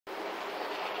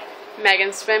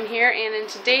Megan Swim here, and in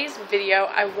today's video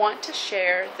I want to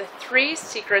share the 3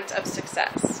 secrets of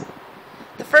success.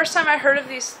 The first time I heard of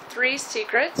these 3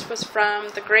 secrets was from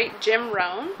the great Jim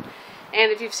Rohn,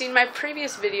 and if you've seen my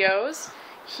previous videos,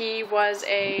 he was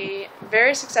a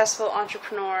very successful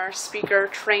entrepreneur, speaker,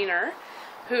 trainer,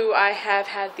 who I have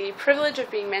had the privilege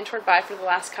of being mentored by for the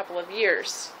last couple of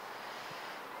years.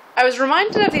 I was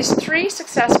reminded of these 3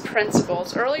 success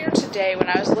principles earlier today when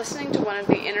I was listening to one of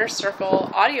the Inner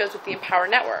Circle audios with the Empower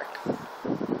Network.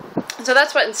 So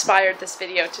that's what inspired this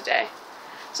video today.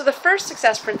 So the first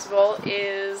success principle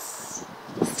is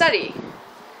study.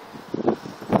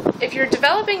 If you're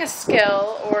developing a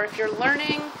skill, or if you're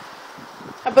learning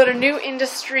about a new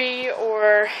industry,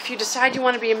 or if you decide you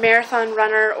want to be a marathon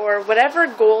runner, or whatever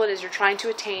goal it is you're trying to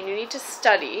attain, you need to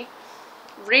study.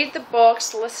 Read the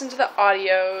books, listen to the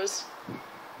audios,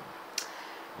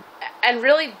 and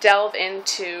really delve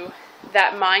into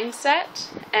that mindset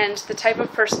and the type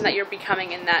of person that you're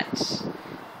becoming in that,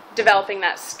 developing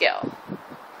that skill.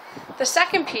 The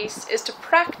second piece is to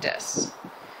practice.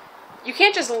 You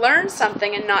can't just learn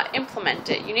something and not implement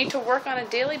it. You need to work on a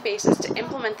daily basis to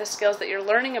implement the skills that you're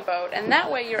learning about, and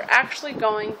that way you're actually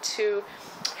going to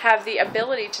have the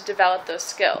ability to develop those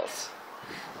skills.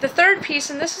 The third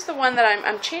piece, and this is the one that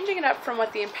I'm changing it up from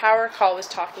what the Empower call was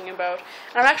talking about,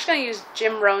 and I'm actually going to use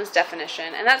Jim Rohn's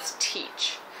definition, and that's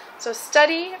teach. So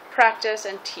study, practice,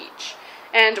 and teach.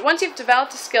 And once you've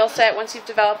developed a skill set, once you've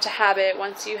developed a habit,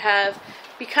 once you have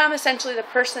become essentially the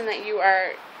person that you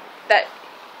are,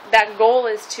 that goal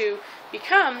is to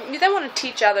become, you then want to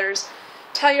teach others.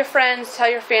 Tell your friends,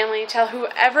 tell your family, tell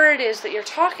whoever it is that you're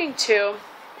talking to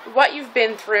what you've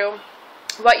been through,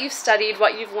 what you've studied,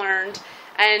 what you've learned,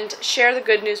 and share the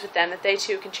good news with them that they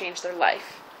too can change their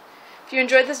life. If you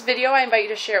enjoyed this video, I invite you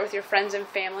to share it with your friends and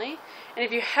family. And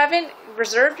if you haven't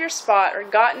reserved your spot or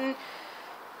gotten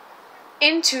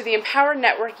into the Empower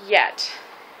Network yet,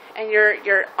 and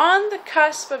you're on the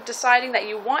cusp of deciding that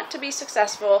you want to be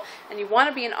successful and you want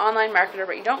to be an online marketer,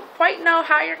 but you don't quite know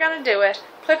how you're going to do it,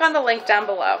 click on the link down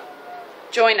below.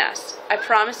 Join us. I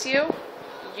promise you,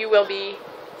 you will be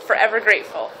forever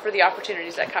grateful for the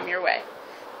opportunities that come your way.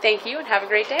 Thank you, and have a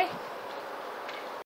great day.